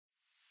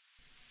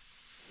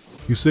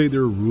You say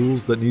there are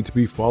rules that need to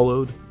be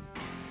followed?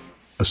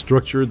 A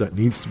structure that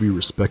needs to be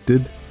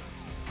respected?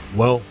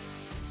 Well,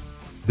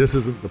 this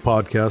isn't the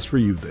podcast for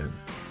you then.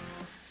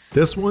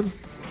 This one,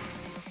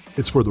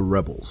 it's for the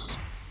rebels,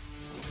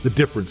 the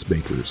difference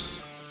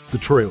makers, the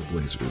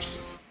trailblazers.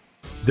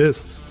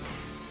 This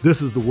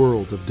is the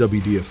world of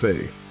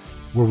WDFA,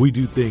 where we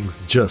do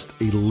things just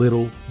a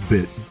little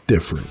bit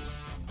different.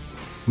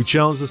 We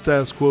challenge the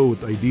status quo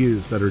with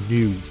ideas that are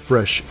new,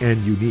 fresh, and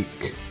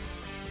unique.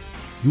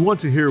 You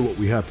want to hear what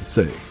we have to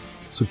say,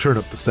 so turn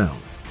up the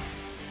sound.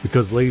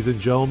 Because, ladies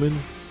and gentlemen,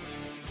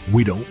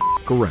 we don't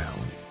f***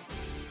 around.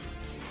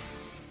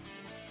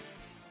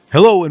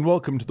 Hello and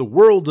welcome to the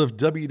world of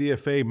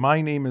WDFA.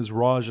 My name is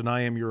Raj and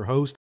I am your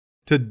host.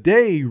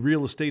 Today,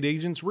 real estate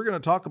agents, we're going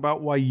to talk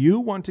about why you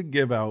want to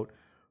give out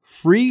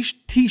free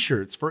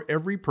t-shirts for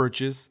every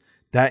purchase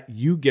that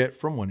you get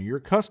from one of your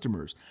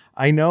customers.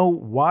 I know,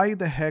 why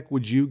the heck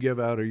would you give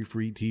out a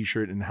free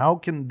t-shirt, and how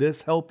can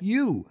this help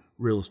you,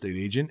 real estate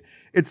agent?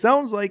 It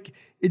sounds like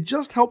it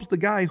just helps the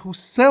guy who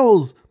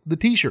sells the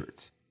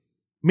t-shirts.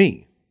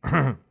 Me.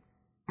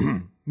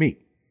 Me.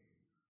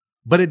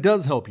 But it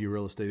does help you,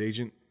 real estate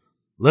agent.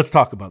 Let's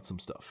talk about some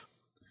stuff.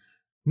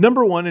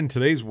 Number one, in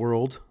today's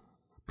world,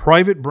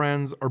 private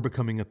brands are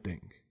becoming a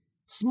thing.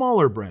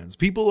 Smaller brands.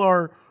 People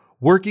are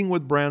working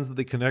with brands that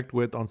they connect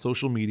with on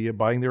social media,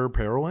 buying their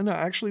apparel and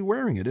actually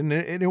wearing it. And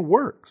it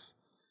works.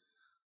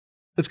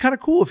 It's kind of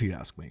cool if you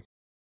ask me.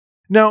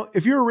 Now,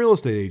 if you're a real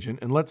estate agent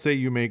and let's say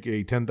you make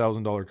a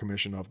 $10,000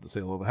 commission off the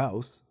sale of a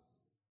house,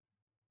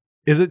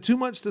 is it too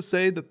much to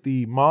say that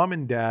the mom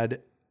and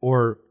dad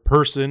or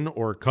person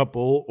or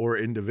couple or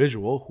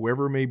individual,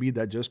 whoever it may be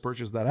that just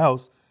purchased that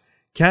house,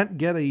 can't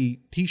get a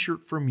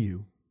t-shirt from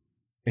you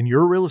and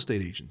your real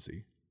estate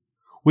agency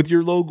with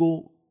your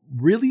logo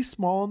really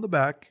small on the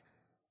back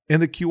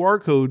and the QR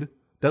code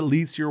that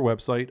leads to your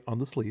website on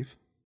the sleeve,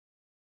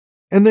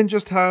 and then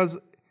just has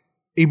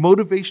a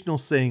motivational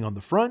saying on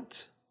the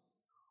front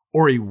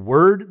or a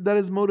word that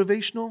is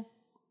motivational,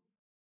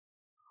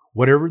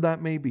 whatever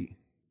that may be.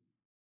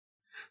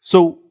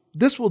 So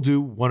this will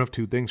do one of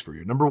two things for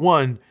you. Number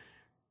one,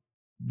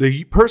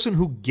 the person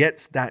who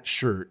gets that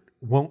shirt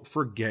won't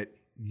forget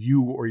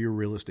you or your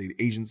real estate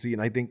agency.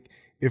 And I think,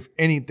 if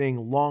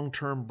anything,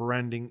 long-term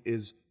branding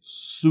is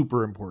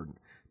super important.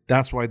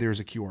 That's why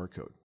there's a QR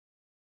code.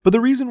 But the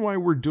reason why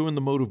we're doing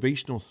the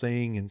motivational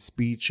saying and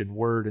speech and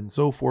word and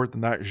so forth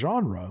in that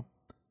genre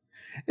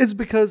is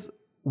because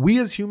we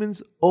as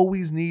humans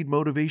always need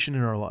motivation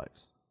in our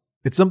lives.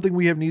 It's something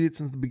we have needed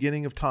since the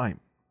beginning of time.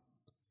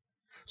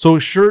 So a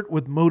shirt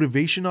with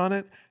motivation on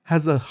it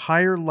has a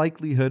higher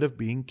likelihood of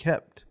being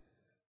kept.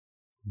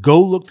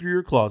 Go look through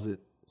your closet,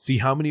 see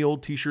how many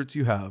old t-shirts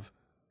you have,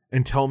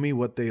 and tell me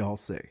what they all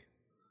say.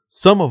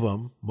 Some of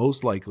them,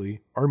 most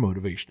likely, are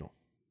motivational.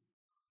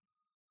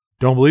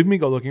 Don't believe me?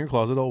 Go look in your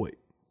closet. I'll wait.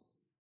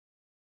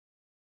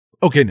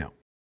 Okay, now.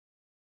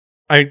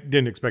 I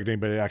didn't expect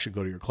anybody to actually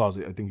go to your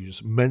closet. I think you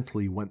just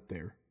mentally went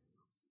there.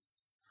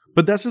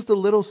 But that's just a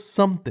little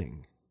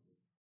something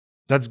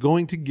that's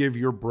going to give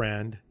your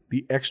brand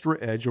the extra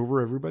edge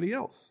over everybody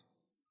else.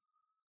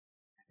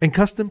 And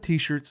custom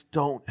t-shirts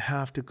don't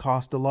have to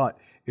cost a lot,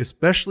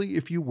 especially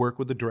if you work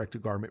with a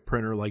direct-to-garment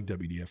printer like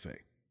WDFA.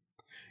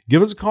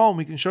 Give us a call and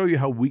we can show you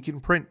how we can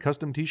print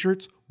custom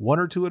t-shirts, one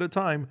or two at a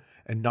time,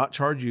 and not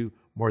charge you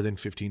more than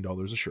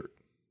 $15 a shirt.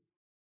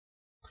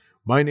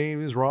 My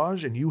name is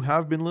Raj, and you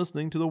have been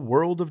listening to the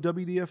world of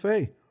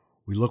WDFA.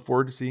 We look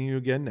forward to seeing you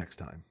again next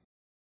time.